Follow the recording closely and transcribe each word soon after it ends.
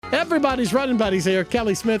Everybody's running buddies here.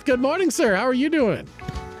 Kelly Smith. Good morning, sir. How are you doing?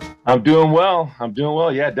 I'm doing well.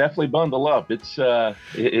 Yeah, definitely bundle up. It's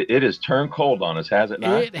it has turned cold on us, has it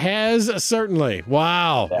not? It has, certainly.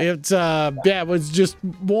 Wow. Yeah. It was just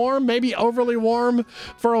warm, maybe overly warm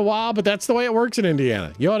for a while, but that's the way it works in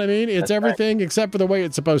Indiana. You know what I mean? It's That's everything except for the way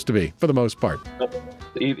it's supposed to be, for the most part.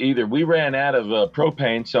 Either we ran out of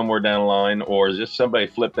propane somewhere down the line, or just somebody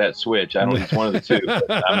flipped that switch. I don't know. It's one of the two.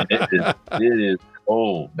 But, I mean, it is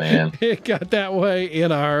cold, man. It got that way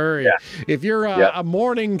in a hurry. Yeah. If you're a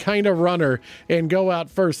morning kind of runner and go out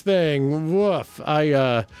first thing, woof,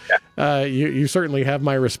 you certainly have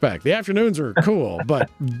my respect. The afternoons are cool, but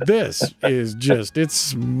this is just,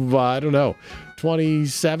 it's, I don't know,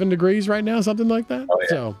 27 degrees right now, something like that. Oh, yeah.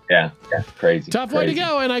 So yeah, crazy. Tough way to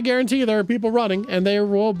go, and I guarantee you there are people running, and there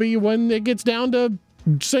will be, when it gets down to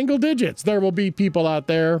single digits, there will be people out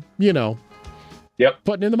there,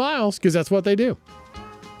 putting in the miles, because that's what they do.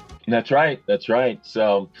 That's right.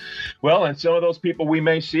 So, well, and some of those people we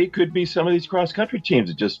may see could be some of these cross-country teams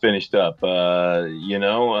that just finished up.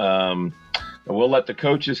 We'll let the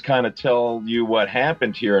coaches kind of tell you what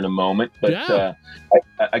happened here in a moment. But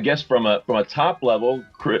I guess from a top level,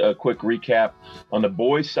 a quick recap on the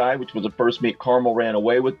boys' side, which was the first meet. Carmel ran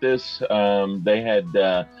away with this. They had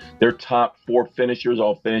their top 4 finishers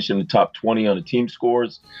all finished in the top 20 on the team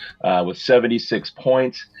scores with 76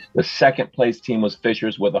 points. The second place team was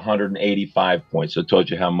Fishers with 185 points. So it told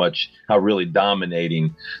you how really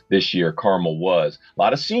dominating this year Carmel was. A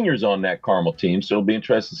lot of seniors on that Carmel team, so it'll be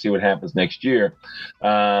interesting to see what happens next year.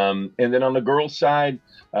 And then on the girls' side,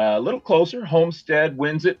 a little closer, Homestead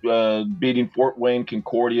wins it, beating Fort Wayne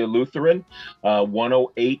Concordia Lutheran,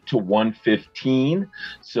 108-115.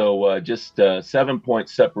 So just 7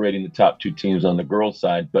 points separating the top 2 teams on the girls'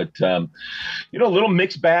 side. But, a little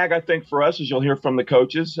mixed bag, I think, for us, as you'll hear from the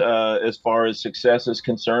coaches, as far as success is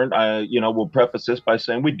concerned. We'll preface this by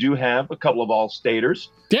saying we do have a couple of all-staters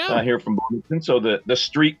here from Bloomington. So the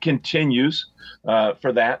streak continues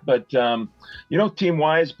for that. But,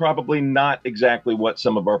 team-wise, probably not exactly what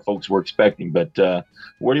some of our folks were expecting. But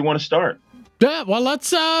where do you want to start? Yeah, well, let's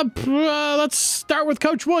start with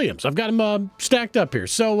Coach Williams. I've got him stacked up here.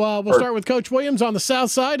 So we'll start with Coach Williams on the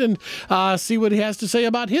south side and see what he has to say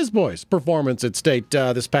about his boys' performance at state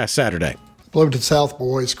this past Saturday. Bloomington South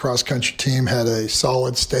boys cross-country team had a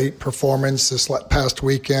solid state performance this past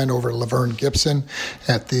weekend over Laverne Gibson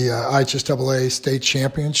at the IHSAA state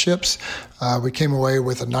championships. We came away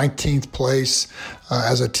with a 19th place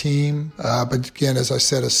as a team. But again, as I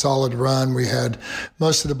said, a solid run. We had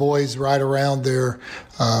most of the boys right around their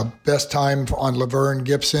best time on Laverne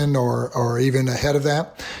Gibson or even ahead of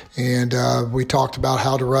that. And we talked about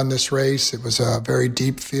how to run this race. It was a very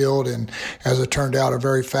deep field and, as it turned out, a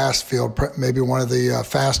very fast field, maybe one of the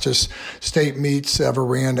fastest state meets ever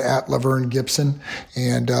ran at Laverne Gibson.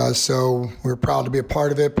 And so we're proud to be a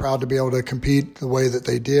part of it, proud to be able to compete the way that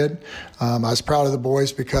they did. I was proud of the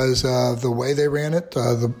boys because of the way they ran it,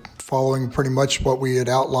 following pretty much what we had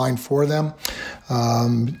outlined for them.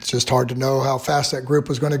 It's just hard to know how fast that group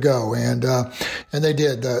was going to go, and they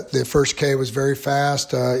did. The first K was very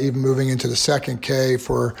fast, even moving into the second K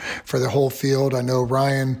for the whole field. I know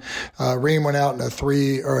Ryan Ream went out in a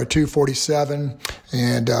 2:47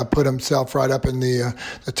 and put himself right up in the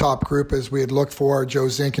top group as we had looked for. Joe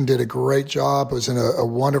Zinkin did a great job. Was in a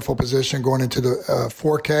wonderful position going into the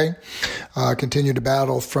 4K. Continued to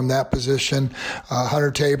battle from that position.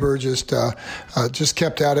 Hunter Tabor just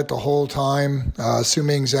kept at it the whole time.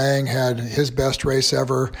 Su-Ming Zhang had his best race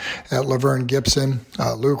ever at Laverne Gibson.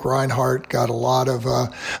 Luke Reinhardt got a lot of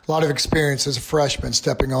experience as a freshman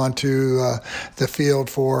stepping onto the field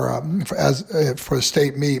for the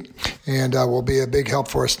state meet, and will be a big help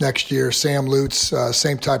for us next year. Sam Lutz,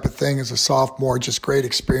 same type of thing as a sophomore, just great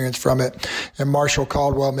experience from it. And Marshall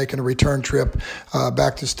Caldwell making a return trip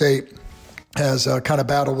back to state. Has kind of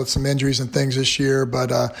battled with some injuries and things this year,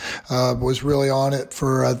 but was really on it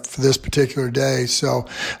for this particular day. So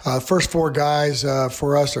first 4 guys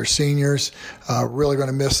for us are seniors. Really going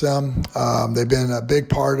to miss them. They've been a big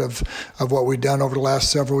part of what we've done over the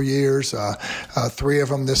last several years. 3 of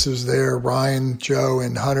them, this is their, Ryan, Joe,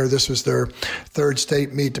 and Hunter, this was their 3rd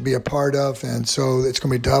state meet to be a part of, and so it's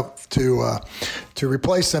going to be tough to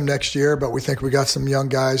replace them next year, but we think we got some young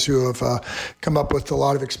guys who have come up with a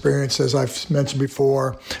lot of experience, as I've mentioned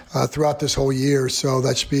before, throughout this whole year, so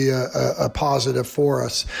that should be a positive for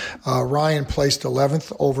us. Ryan placed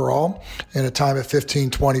 11th overall in a time at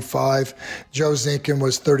 15:25. Joe Zinkin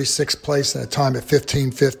was 36th place in a time at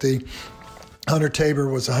 15:50. Hunter Tabor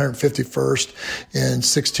was 151st in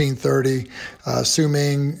 1630. Su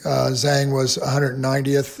Ming Zhang was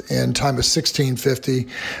 190th in time of 1650.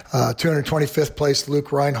 225th place,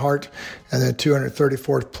 Luke Reinhardt, and then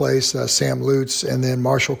 234th place, Sam Lutz, and then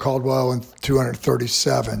Marshall Caldwell in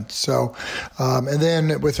 237. So, and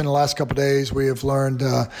then within the last couple of days, we have learned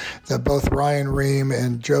that both Ryan Ream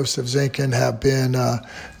and Joseph Zinkin have been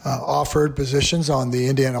offered positions on the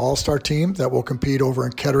Indiana All-Star team that will compete over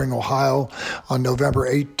in Kettering, Ohio on November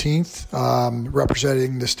 18th,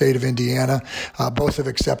 representing the state of Indiana. Both have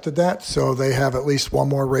accepted that, so they have at least one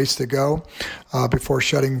more race to go before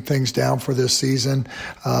shutting things down for this season.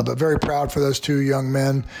 But very proud for those two young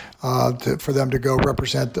men, for them to go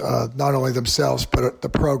represent not only themselves, but the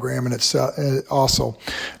program and itself also.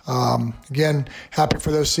 Again, happy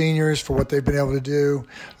for those seniors for what they've been able to do.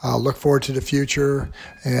 Look forward to the future,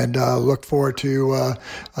 and look forward to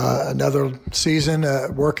another season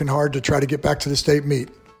working hard to try to get back to the state meet.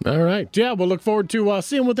 All right. Yeah, we'll look forward to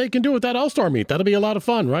seeing what they can do with that All-Star meet. That'll be a lot of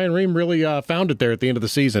fun. Ryan Ream really found it there at the end of the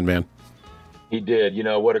season, man. He did. You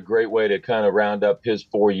know, what a great way to kind of round up his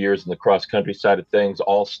 4 years in the cross-country side of things.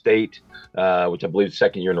 All-state, which I believe is the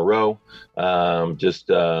second year in a row. Just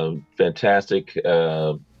fantastic.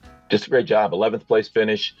 Just a great job. 11th place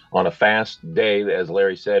finish on a fast day, as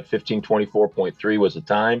Larry said. 15:24.3 was the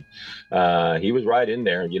time. He was right in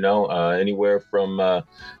there, you know, anywhere from 8th,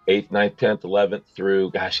 9th, 10th, 11th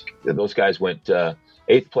through, gosh, those guys went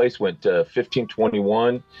 8th place went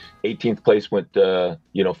 15:21. 18th place went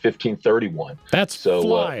 15:31. That's so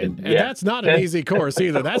flying. And that's not an easy course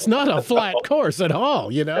either. That's not a flat course at all,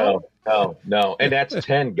 you know. No. And that's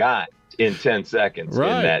 10 guys in 10 seconds.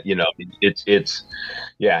 Right. And that, you know, it's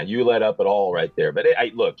you let up at all right there. But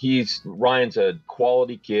look, Ryan's a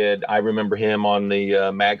quality kid. I remember him on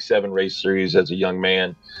the Mag 7 race series as a young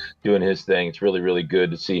man doing his thing. It's really, really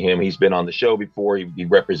good to see him. He's been on the show before. He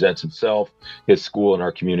represents himself, his school, and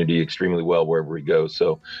our community extremely well wherever he goes.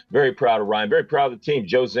 So very proud of Ryan, very proud of the team.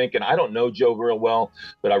 Joe Zinkin, I don't know Joe real well,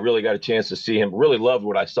 but I really got a chance to see him. Really loved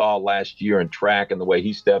what I saw last year in track and the way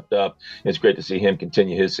he stepped up. It's great to see him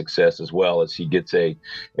continue his success as well as he gets a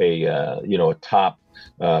top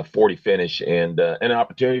 40 finish and an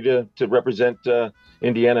opportunity to represent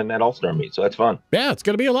Indiana in that All-Star meet. So that's fun. Yeah, it's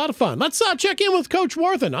going to be a lot of fun. Let's check in with Coach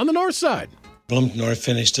Worthen on the north side. Bloomington North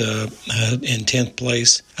finished in 10th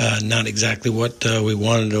place. Not exactly what we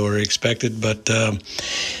wanted or expected, but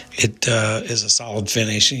it is a solid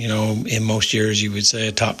finish. You know, in most years you would say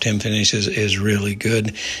a top 10 finish is really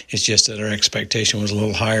good. It's just that our expectation was a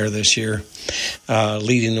little higher this year.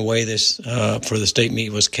 Leading the way for the state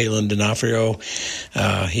meet was Kalen D'Onofrio.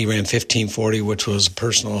 He ran 15:40, which was a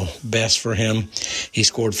personal best for him. He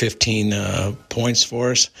scored 15 points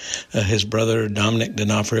for us. His brother Dominic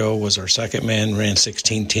D'Onofrio was our second man, ran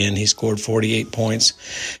 16:10. He scored 48 points.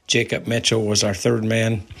 Jacob Mitchell was our third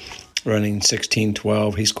man, running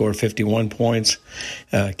 16:12. He scored 51 points.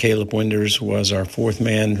 Caleb Winders was our fourth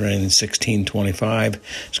man, running 16:25,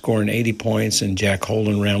 scoring 80 points. And Jack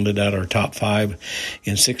Holden rounded out our top five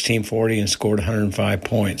in 16:40 and scored 105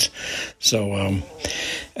 points. So,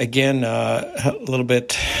 again, a little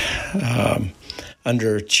bit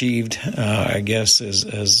underachieved, I guess,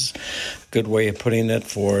 is a good way of putting it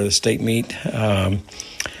for the state meet.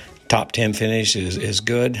 Top 10 finish is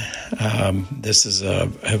good. This was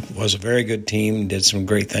a very good team. Did some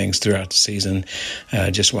great things throughout the season.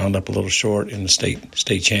 Just wound up a little short in the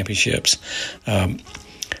state championships.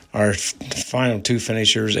 Our final two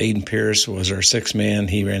finishers, Aiden Pierce was our sixth man.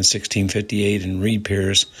 He ran 16:58, and Reed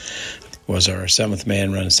Pierce was our seventh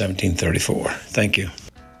man, running 17:34. Thank you.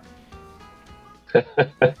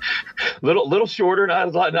 little shorter,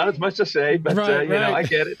 not as much to say, but right. Know, I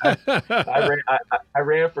get it. I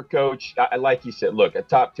ran for coach. Like you said, look, a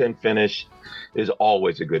top 10 finish is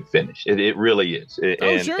always a good finish. It really is.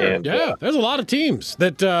 Sure. There's a lot of teams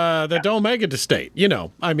that don't make it to state. You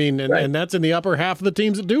know, I mean, and that's in the upper half of the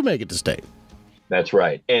teams that do make it to state. That's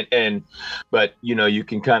right. But, you know, you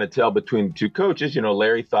can kind of tell between the two coaches, you know,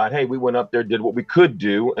 Larry thought, hey, we went up there, did what we could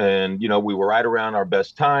do. And, you know, we were right around our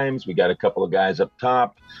best times. We got a couple of guys up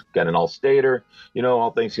top, got an all-stater, you know,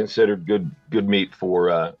 all things considered, good meet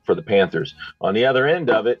for the Panthers. On the other end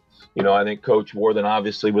of it, you know, I think Coach Worthen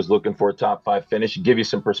obviously was looking for a top 5 finish. To give you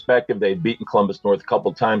some perspective, they'd beaten Columbus North a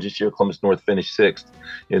couple of times this year. Columbus North finished 6th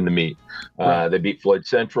in the meet. They beat Floyd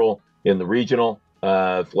Central in the regional.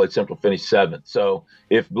 Floyd Central finished 7th. So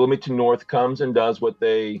if Bloomington North comes and does what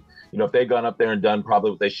they, you know, if they'd gone up there and done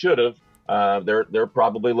probably what they should have, they're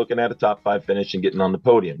probably looking at a top 5 finish and getting on the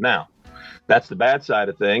podium. Now, that's the bad side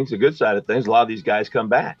of things. The good side of things, a lot of these guys come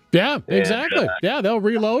back. Yeah, exactly. They'll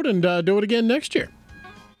reload and do it again next year.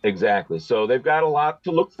 Exactly. So they've got a lot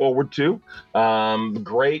to look forward to.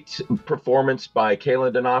 Great performance by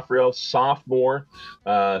Kaylin D'Onofrio, sophomore,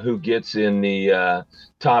 who gets in the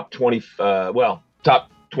top 20, top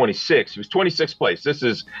 26. He was 26th place.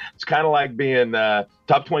 It's kind of like being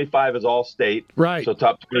top 25 is all state. Right. So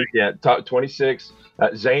top 20, top 26.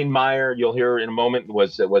 Zane Meyer, you'll hear in a moment,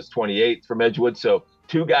 was 28th from Edgewood. So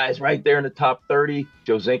two guys right there in the top 30.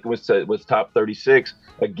 Joe Zinkin was top 36.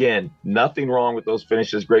 Again, nothing wrong with those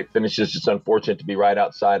finishes. Great finishes. Just unfortunate to be right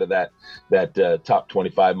outside of that top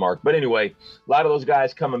 25 mark. But anyway, a lot of those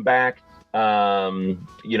guys coming back. Kaylin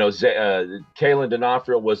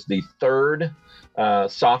D'Onofrio was the third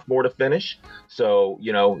sophomore to finish. So,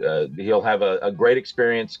 he'll have a great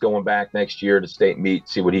experience going back next year to state meet,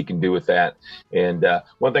 see what he can do with that. And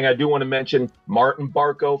one thing I do want to mention, Martin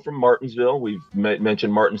Barco from Martinsville. We've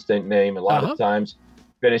mentioned Martin's name a lot of times.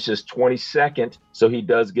 Finishes 22nd, so he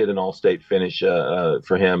does get an all-state finish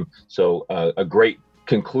for him. So a great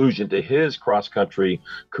conclusion to his cross-country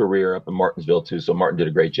career up in Martinsville, too. So Martin did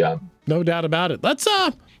a great job. No doubt about it. Let's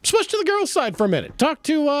switch to the girls' side for a minute. Talk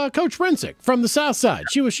to Coach Rensick from the South Side.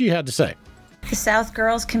 See what she had to say. The South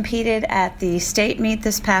girls competed at the state meet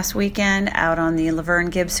this past weekend out on the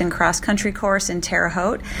Laverne Gibson cross-country course in Terre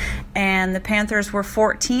Haute, and the Panthers were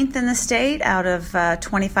 14th in the state out of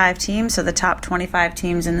 25 teams, so the top 25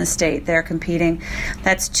 teams in the state, they're competing.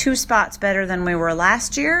 That's 2 spots better than we were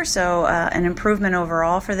last year, so an improvement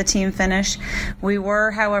overall for the team finish. We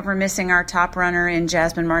were, however, missing our top runner in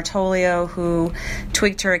Jasmine Martolio, who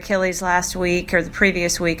tweaked her Achilles last week or the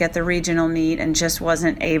previous week at the regional meet and just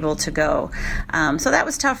wasn't able to go. So that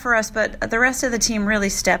was tough for us, but the rest of the team really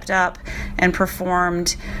stepped up and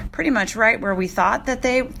performed pretty much right where we thought that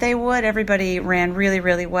they would. Everybody ran really,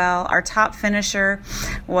 really well. Our top finisher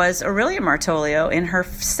was Aurelia Martolio in her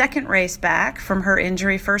second race back from her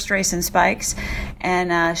injury, first race in spikes,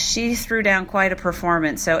 and she threw down quite a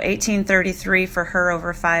performance. So 18:33 for her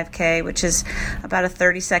over 5K, which is about a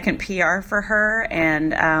 30-second PR for her,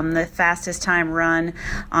 and the fastest time run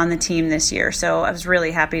on the team this year. So I was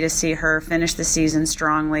really happy to see her finish the season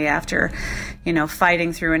strongly after,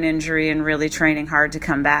 fighting through an injury and really training hard to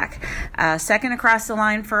come back. Second across the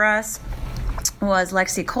line for us was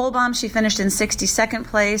Lexi Kohlbaum. She finished in 62nd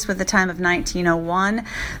place with a time of 19:01.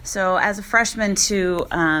 So as a freshman to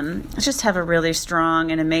just have a really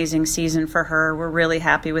strong and amazing season for her. We're really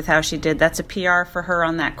happy with how she did. That's a PR for her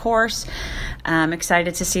on that course. I'm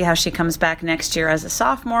excited to see how she comes back next year as a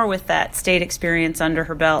sophomore with that state experience under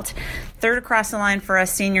her belt. Third across the line for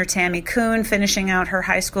us, senior Tammy Kuhn, finishing out her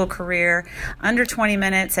high school career under 20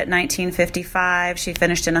 minutes at 19:55. She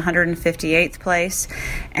finished in 158th place.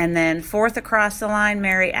 And then fourth across the line,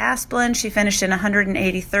 Mary Asplin. She finished in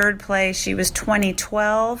 183rd place. She was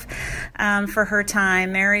 2012 for her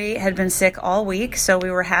time. Mary had been sick all week, so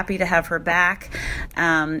we were happy to have her back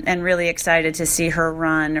and really excited to see her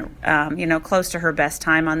run, close to her best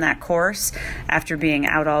time on that course after being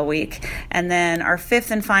out all week. And then our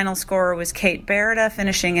fifth and final scorer was Kate Berida,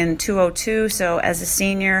 finishing in 2:02. So as a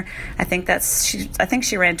senior, I think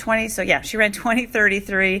she ran 20. So yeah, she ran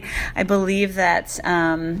 20:33. I believe that's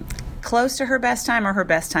close to her best time or her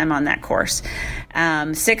best time on that course.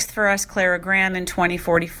 Sixth for us, Clara Graham in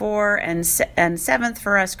 20:44, and seventh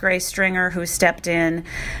for us, Grace Stringer, who stepped in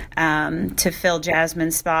to fill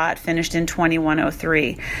Jasmine's spot, finished in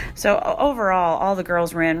 21:03. So overall, all the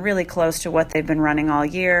girls ran really close to what they've been running all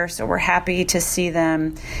year. So we're happy to see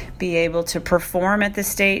them be able to perform at the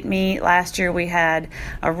state meet. Last year we had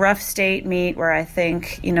a rough state meet where I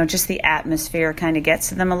think, just the atmosphere kind of gets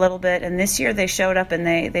to them a little bit. And this year they showed up and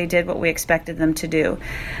they did what we expected them to do.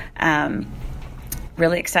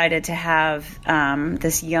 Really excited to have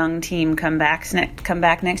this young team come back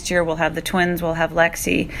next year. We'll have the twins, we'll have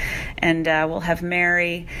Lexi, and we'll have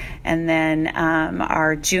Mary, and then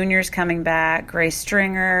our juniors coming back, Grace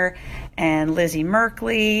Stringer and Lizzie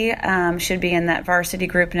Merkley should be in that varsity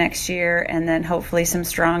group next year, and then hopefully some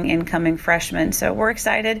strong incoming freshmen. So we're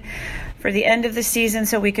excited for the end of the season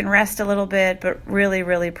so we can rest a little bit, but really,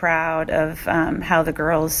 really proud of how the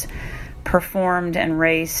girls performed and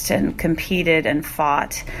raced and competed and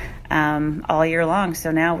fought all year long.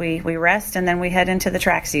 So now we rest and then we head into the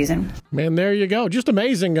track season. Man, there you go. Just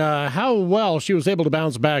amazing how well she was able to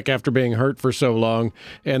bounce back after being hurt for so long.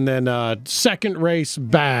 And then second race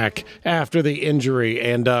back after the injury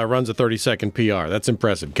and runs a 30-second PR. That's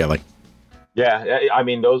impressive, Kelly. Yeah, I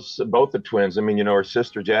mean, both the twins. I mean, her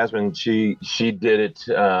sister Jasmine, she did it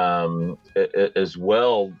as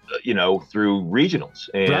well, through regionals,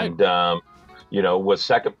 and was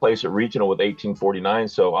second place at regional with 18:49.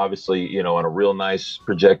 So obviously, on a real nice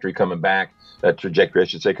trajectory coming back. Trajectory, I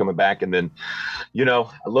should say, coming back. And then,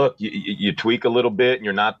 look, you tweak a little bit and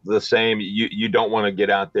you're not the same. You don't want to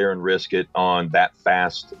get out there and risk it on that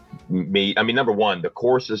fast meet. I mean, number one, the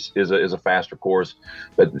course is a faster course,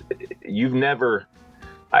 but you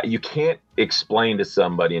can't explain to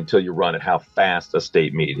somebody until you run it how fast a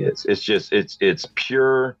state meet is. It's just, it's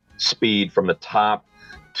pure speed from the top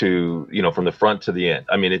to, from the front to the end.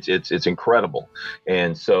 I mean, it's incredible.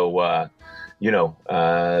 And so,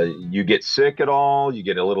 you get sick at all, you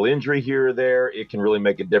get a little injury here or there, it can really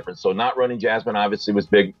make a difference. So not running Jasmine obviously was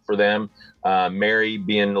big for them. Mary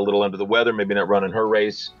being a little under the weather, maybe not running her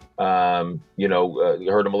race, hurt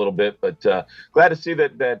them a little bit, but glad to see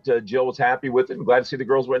that Jill was happy with it. I'm glad to see the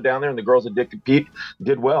girls went down there, and the girls that did compete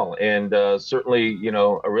did well. And certainly,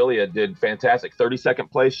 Aurelia did fantastic.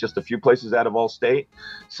 32nd place, just a few places out of all state.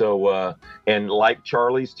 So, and like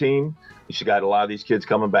Charlie's team, she got a lot of these kids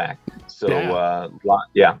coming back. So,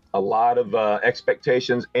 a lot of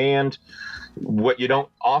expectations, and what you don't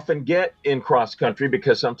often get in cross country,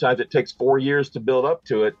 because sometimes it takes 4 years to build up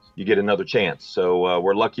to it, you get another chance. So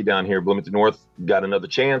we're lucky down here. Bloomington North got another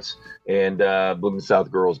chance, and Bloomington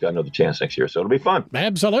South girls got another chance next year. So it'll be fun.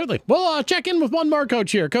 Absolutely. We'll check in with one more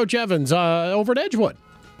coach here, Coach Evans, over at Edgewood.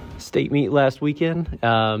 State meet last weekend.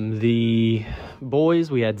 The boys,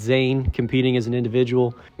 we had Zane competing as an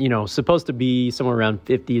individual, supposed to be somewhere around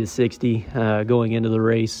 50 to 60 going into the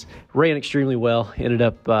race. Ran extremely well, ended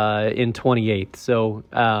up in 28th. So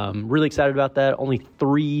really excited about that. Only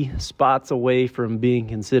 3 spots away from being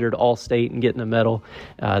considered all-state and getting a medal.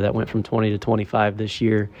 That went from 20 to 25 this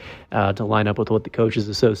year to line up with what the Coaches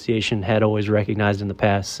Association had always recognized in the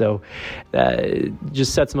past. So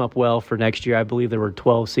just sets them up well for next year. I believe there were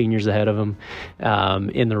 12 seniors ahead of them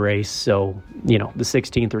in the race. So, the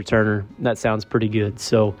 16th returner, that sounds pretty good.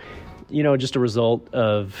 So, just a result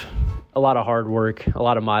of a lot of hard work, a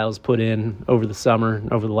lot of miles put in over the summer,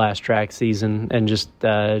 over the last track season, and just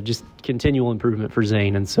continual improvement for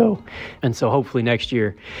Zane. And so hopefully next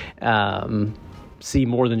year, see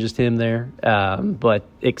more than just him there, but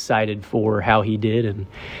excited for how he did, and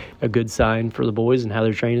a good sign for the boys and how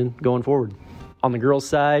they're training going forward. On the girls'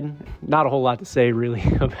 side, not a whole lot to say really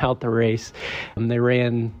about the race. They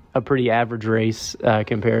ran a pretty average race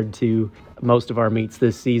compared to most of our meets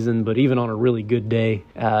this season, but even on a really good day,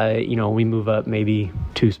 we move up maybe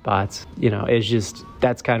 2 spots. It's just,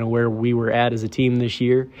 that's kind of where we were at as a team this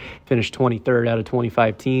year. Finished 23rd out of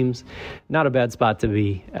 25 teams. Not a bad spot to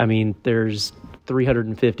be. I mean, there's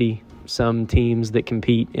 350 some teams that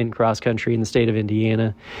compete in cross country in the state of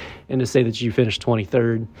Indiana, and to say that you finished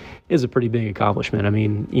 23rd is a pretty big accomplishment. I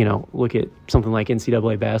mean, look at something like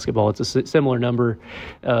NCAA basketball. It's a similar number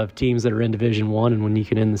of teams that are in Division I, and when you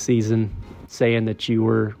can end the season saying that you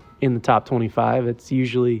were in the top 25, it's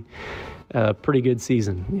usually a pretty good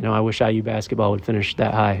season. I wish IU basketball would finish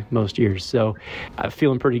that high most years. So I'm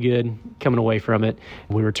feeling pretty good coming away from it.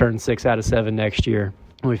 We return 6 out of 7 next year.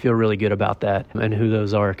 We feel really good about that and who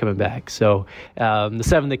those are coming back. So the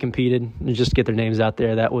 7 that competed, just to get their names out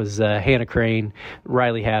there, that was Hannah Crane,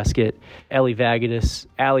 Riley Haskett, Ellie Vagadis,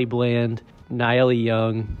 Allie Bland, Nieli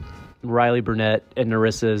Young, Riley Burnett, and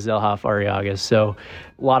Narissa Zelhoff Ariaga. So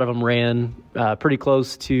a lot of them ran pretty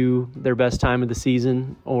close to their best time of the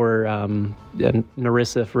season, or and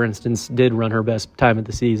Narissa, for instance, did run her best time of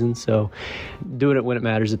the season. So doing it when it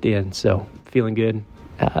matters at the end. So feeling good,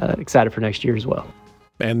 excited for next year as well.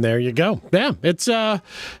 And there you go. Yeah, it's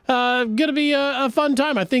going to be a fun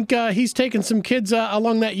time. I think he's taking some kids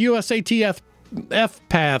along that USATF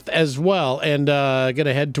path as well, and going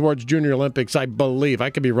to head towards Junior Olympics, I believe.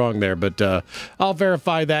 I could be wrong there, but I'll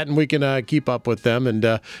verify that, and we can keep up with them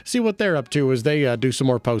and see what they're up to as they do some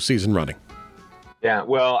more postseason running. Yeah,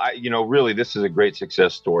 well, really, this is a great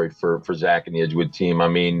success story for Zach and the Edgewood team. I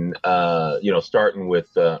mean, starting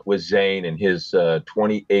with Zane and his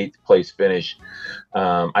 28th place finish,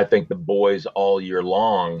 I think the boys all year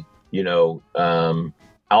long,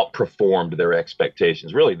 outperformed their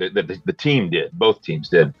expectations. Really, the team did. Both teams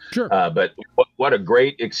did. Sure. But what a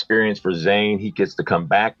great experience for Zane. He gets to come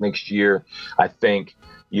back next year. I think,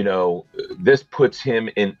 this puts him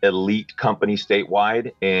in elite company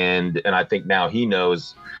statewide. And I think now he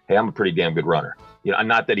knows, hey, I'm a pretty damn good runner.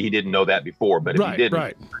 Not that he didn't know that before, but if he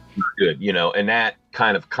didn't, good, and that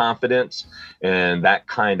kind of confidence and that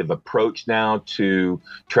kind of approach now to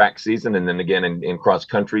track season, and then again in cross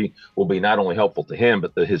country, will be not only helpful to him,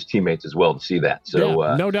 but his teammates as well to see that.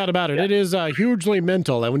 So no doubt about it. Yeah. It is hugely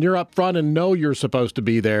mental. And when you're up front and know you're supposed to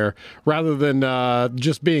be there, rather than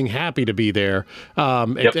just being happy to be there,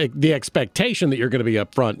 the expectation that you're going to be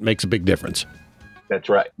up front makes a big difference. That's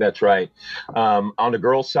right. That's right. On the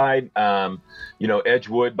girls' side,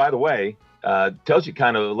 Edgewood, by the way, tells you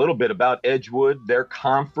kind of a little bit about Edgewood, their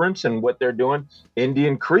conference, and what they're doing.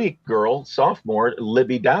 Indian Creek girl, sophomore,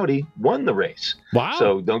 Libby Dowdy, won the race. Wow.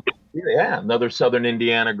 So another Southern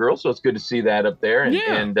Indiana girl. So it's good to see that up there.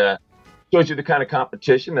 And shows you the kind of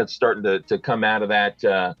competition that's starting to come out of that,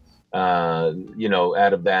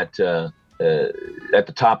 at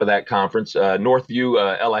the top of that conference.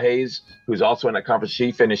 Northview, Ella Hayes, who's also in that conference,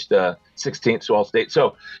 she finished 16th to All-State.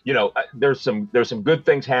 So, there's some good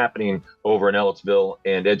things happening over in Ellettsville,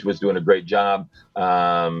 and Edgewood's doing a great job.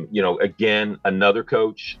 Again, another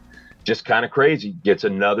coach, just kind of crazy, gets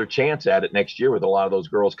another chance at it next year with a lot of those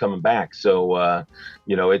girls coming back. So,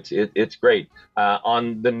 it's great.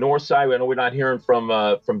 On the north side, I know we're not hearing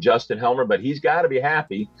from Justin Helmer, but he's got to be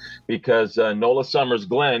happy because Nola Summers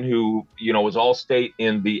Glenn, who, was All-State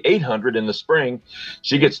in the 800 in the spring,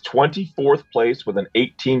 she gets 24th place with an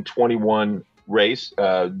 18:21 race.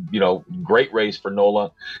 Great race for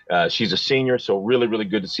Nola. She's a senior, so really, really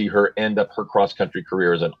good to see her end up her cross-country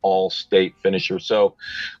career as an all-state finisher. So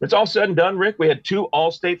it's all said and done, Rick. We had 2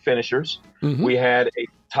 all-state finishers. Mm-hmm. We had a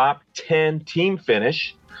top 10 team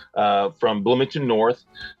finish from Bloomington North.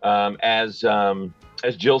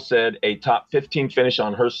 As Jill said, a top 15 finish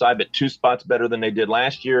on her side, but 2 spots better than they did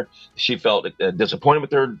last year. She felt disappointed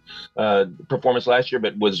with her performance last year,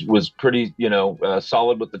 but was pretty,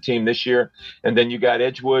 solid with the team this year. And then you got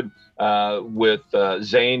Edgewood with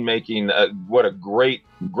Zane making what a great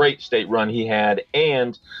state run he had,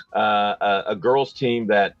 and a girls team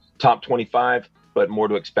that top 25, but more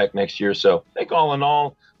to expect next year. So I think all in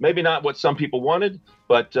all, maybe not what some people wanted,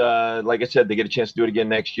 but like I said, they get a chance to do it again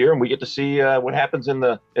next year, and we get to see what happens in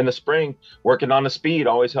the spring. Working on the speed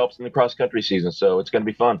always helps in the cross country season, so it's going to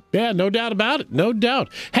be fun. Yeah, no doubt about it. No doubt.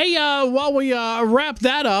 Hey, while we wrap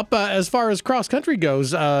that up, as far as cross country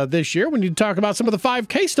goes this year, we need to talk about some of the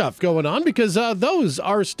 5K stuff going on because those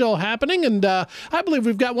are still happening, and I believe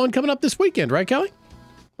we've got one coming up this weekend, right, Kelly?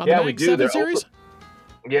 On the we do. Series?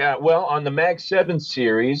 Yeah, well, on the Mag 7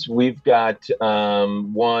 series, we've got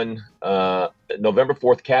one November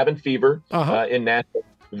 4th, Cabin Fever in Nashville.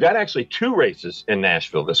 We've got actually 2 races in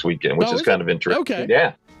Nashville this weekend, which is kind of interesting. Okay.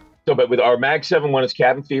 Yeah. So, but with our Mag 7 one is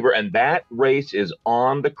Cabin Fever, and that race is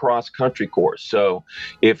on the cross country course. So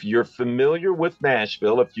if you're familiar with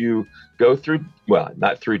Nashville, if you go through, well,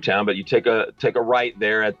 not through town, but you take a right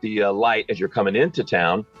there at the light as you're coming into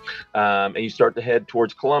town, and you start to head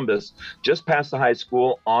towards Columbus, just past the high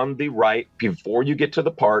school on the right, before you get to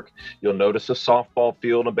the park, you'll notice a softball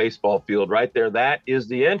field and a baseball field right there. That is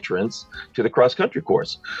the entrance to the cross country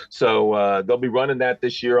course. So they'll be running that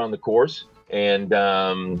this year on the course. And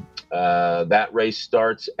that race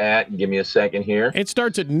starts at, give me a second here. It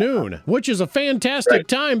starts at noon, which is a fantastic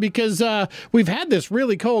time because we've had this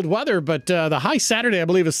really cold weather, but the high Saturday, I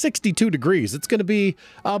believe, is 62 degrees. It's going to be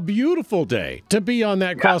a beautiful day to be on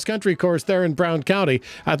that cross-country course there in Brown County.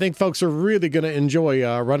 I think folks are really going to enjoy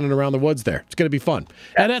running around the woods there. It's going to be fun.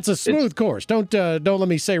 And that's a smooth course. Don't let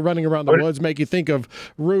me say running around the woods make you think of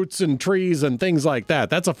roots and trees and things like that.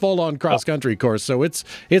 That's a full-on cross-country course, so it's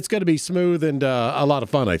going to be smooth and a lot of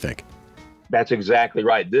fun, I think. That's exactly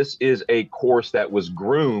right. This is a course that was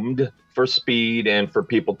groomed for speed and for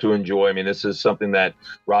people to enjoy. I mean, this is something that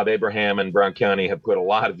Rob Abraham and Brown County have put a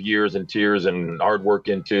lot of years and tears and hard work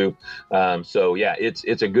into. So yeah, it's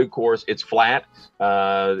a good course. It's flat.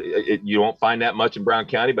 You won't find that much in Brown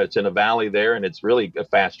County, but it's in a valley there, and it's really a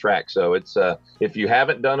fast track. So it's if you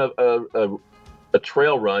haven't done a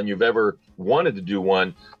trail run, you've ever wanted to do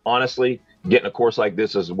one, honestly, getting a course like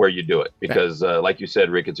this is where you do it because, like you said,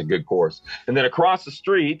 Rick, it's a good course. And then across the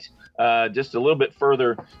street, just a little bit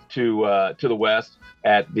further to the west,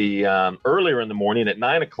 at the earlier in the morning at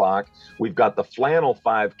 9 o'clock, we've got the Flannel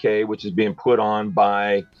 5K, which is being put on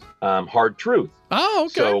by Hard Truth. Oh,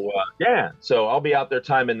 okay. So so I'll be out there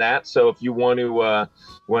timing that. So if you want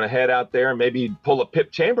to head out there and maybe pull a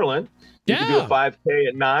Pip Chamberlain. You can do a 5K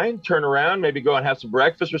at 9, turn around, maybe go and have some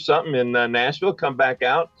breakfast or something in Nashville, come back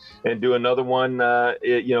out and do another one,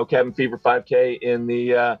 Cabin Fever 5K in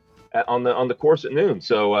the on the course at noon.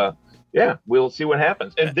 So we'll see what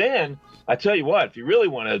happens. And then I tell you what, if you really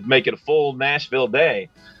want to make it a full Nashville day,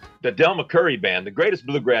 the Del McCurry Band, the greatest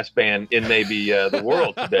bluegrass band in maybe the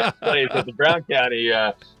world today, plays at the Brown County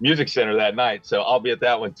Music Center that night. So I'll be at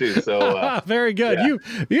that one too. So very good.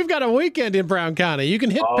 Yeah. You've got a weekend in Brown County. You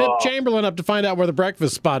can hit Pip Chamberlain up to find out where the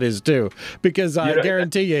breakfast spot is too, because I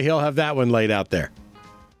guarantee you he'll have that one laid out there.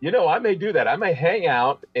 I may do that. I may hang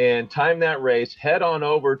out and time that race, head on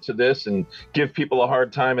over to this and give people a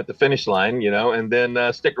hard time at the finish line, and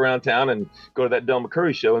then stick around town and go to that Del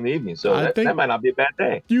McCurry show in the evening. So that might not be a bad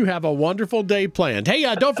day. You have a wonderful day planned. Hey,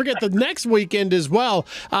 don't forget the next weekend as well.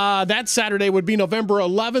 That Saturday would be November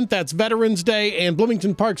 11th. That's Veterans Day, and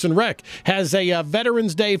Bloomington Parks and Rec has a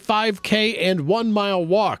Veterans Day 5K and 1 mile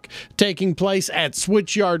walk taking place at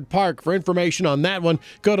Switchyard Park. For information on that one,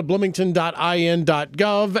 go to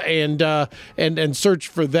bloomington.in.gov and search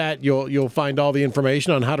for that. You'll find all the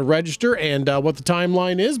information on how to register and what the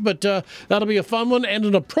timeline is. But that'll be a fun one and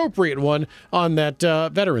an appropriate one on that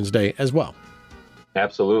Veterans Day as well.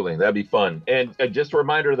 Absolutely. That'd be fun. And just a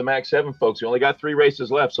reminder to the Max 7 folks, we only got 3 races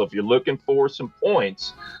left. So if you're looking for some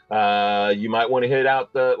points, you might want to hit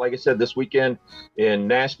out, like I said, this weekend in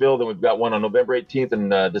Nashville. Then we've got one on November 18th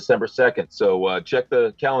and December 2nd. So check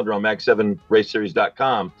the calendar on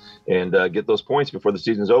max7raceseries.com and get those points before the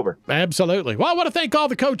season's over. Absolutely. Well, I want to thank all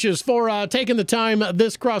the coaches for taking the time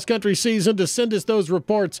this cross-country season to send us those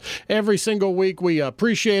reports every single week. We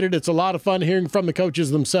appreciate it. It's a lot of fun hearing from the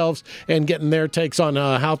coaches themselves and getting their takes on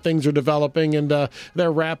how things are developing and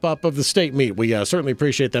their wrap-up of the state meet. We certainly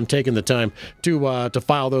appreciate them taking the time to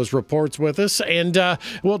file those reports with us, and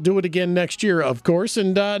we'll do it again next year, of course.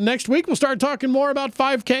 And next week, we'll start talking more about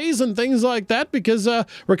 5Ks and things like that because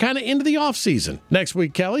we're kind of into the off-season next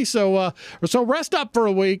week, Kelly. So rest up for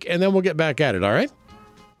a week, and then we'll get back at it, all right?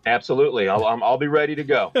 Absolutely. I'll be ready to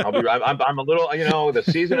go. I'm a little, the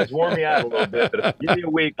season has worn me out a little bit, but if you give me a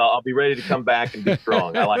week, I'll be ready to come back and be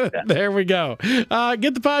strong. I like that. There we go. Get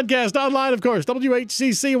the podcast online, of course,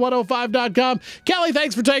 WHCC105.com. Kelly,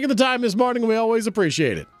 thanks for taking the time this morning. We always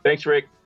appreciate it. Thanks, Rick.